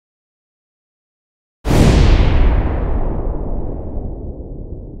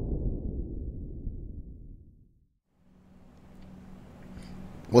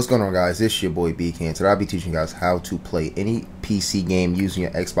What's going on, guys? It's your boy BK, and today I'll be teaching you guys how to play any PC game using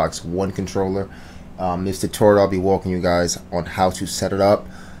your Xbox One controller. This tutorial I'll be walking you guys on how to set it up,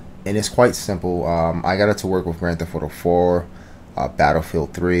 and it's quite simple. I got it to work with Grand Theft Auto 4,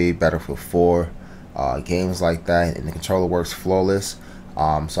 Battlefield 3, Battlefield 4, games like that, and the controller works flawless. So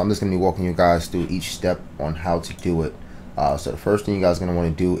I'm just going to be walking you guys through each step on how to do it. So the first thing you guys are going to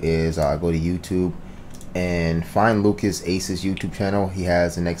want to do is go to YouTube and find Lucas Ace's YouTube channel. He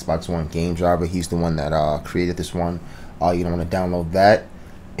has an Xbox One game driver. He's the one that created this one. You're gonna want to download that,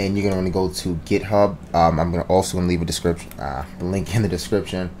 and you're gonna want to go to GitHub. I'm gonna also leave a description, link in the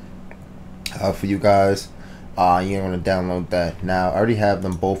description for you guys. You're gonna want to download that. Now I already have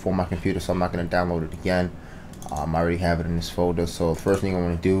them both on my computer, so I'm not gonna download it again. I already have it in this folder. So the first thing I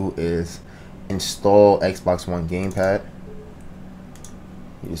want to do is install Xbox One gamepad.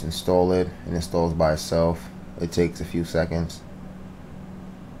 You just install it, and it installs by itself. It takes a few seconds.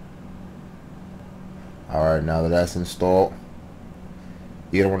 Alright, now that that's installed,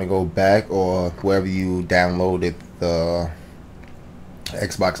 you don't want to go back or wherever you downloaded the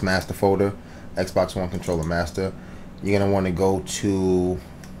Xbox Master folder, Xbox One Controller Master. You're going to want to go to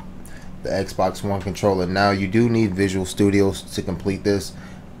the Xbox One controller. Now you do need Visual Studios to complete this.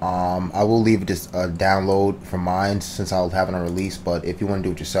 I will leave this download for mine since I'll have it on release, but if you want to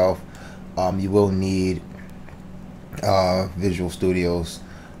do it yourself, you will need Visual Studios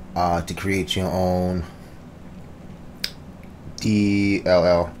to create your own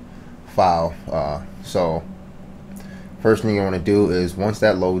DLL file. So first thing you want to do is, once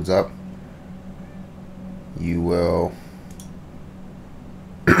that loads up, you will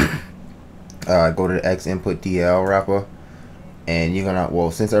go to the X input DL wrapper. And you're gonna, well,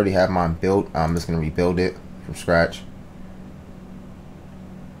 since I already have mine built, I'm just gonna rebuild it from scratch.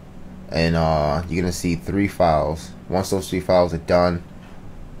 And you're gonna see 3 files. Once those 3 files are done,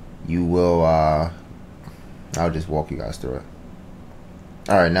 you will I'll just walk you guys through it.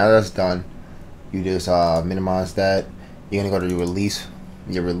 Alright, now that's done, you just minimize that. You're gonna go to your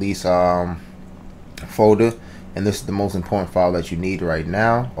release folder, and this is the most important file that you need right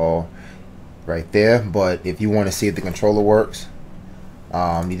now, or right there. But if you want to see if the controller works,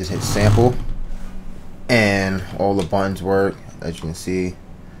 you just hit sample, and all the buttons work. As you can see,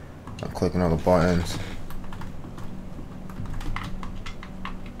 I'm clicking all the buttons,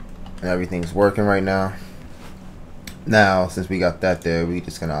 and everything's working right now. Now, since we got that there, we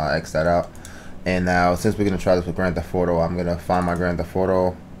just gonna X that out. And now, since we're gonna try this with Grand Theft Auto, I'm gonna find my Grand Theft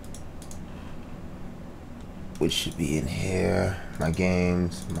Auto, which should be in here. My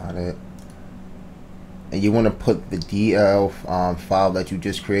games, modded. And you want to put the DL file that you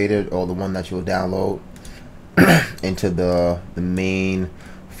just created, or the one that you'll download, into the main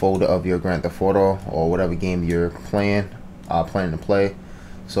folder of your Grand Theft Auto, or whatever game you're planning to play.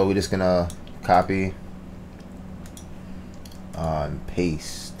 So we're just gonna copy and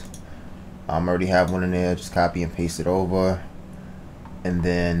paste. I already have one in there. Just copy and paste it over, and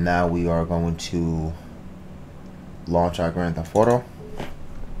then now we are going to launch our Grand Theft Auto.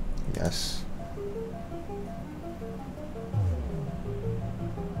 Yes.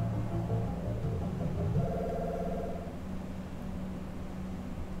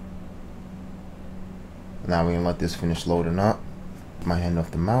 Now we're gonna let this finish loading up. My hand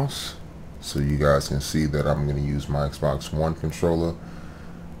off the mouse, so you guys can see that I'm gonna use my Xbox One controller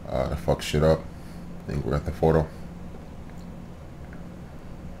to fuck shit up in Grand Theft Auto.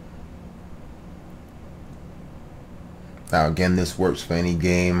 Now again, this works for any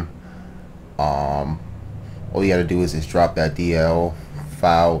game. All you gotta do is just drop that DL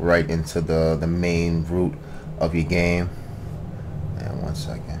file right into the main root of your game. And 1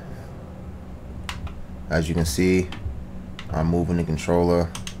 second. As you can see, I'm moving the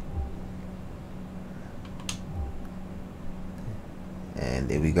controller, and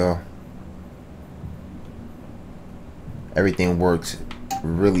there we go. Everything works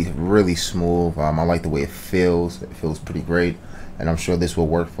really smooth. I like the way it feels. It feels pretty great, and I'm sure this will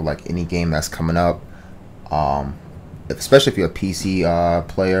work for like any game that's coming up. Especially if you're a PC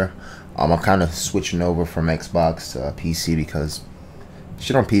player. I'm kind of switching over from Xbox to PC because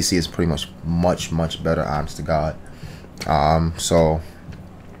shit on PC is pretty much better, honest to God. So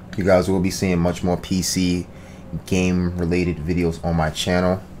you guys will be seeing much more PC game related videos on my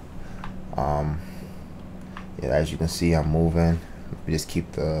channel. Yeah, as you can see, I'm moving. We just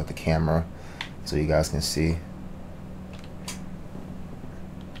keep the camera so you guys can see.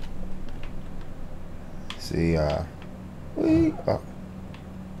 See, that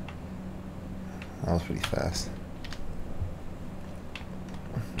was pretty fast.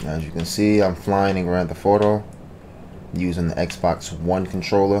 As you can see, I'm flying in Grand Theft Auto. using the Xbox One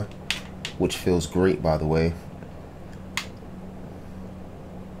controller, which feels great, by the way.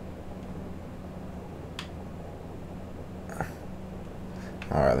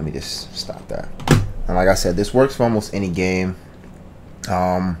 Alright, let me just stop that. And like I said, this works for almost any game.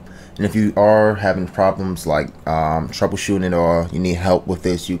 And if you are having problems like troubleshooting it, or you need help with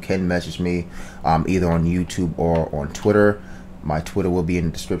this, you can message me either on YouTube or on Twitter. My Twitter will be in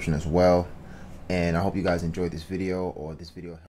the description as well. And I hope you guys enjoyed this video, or this video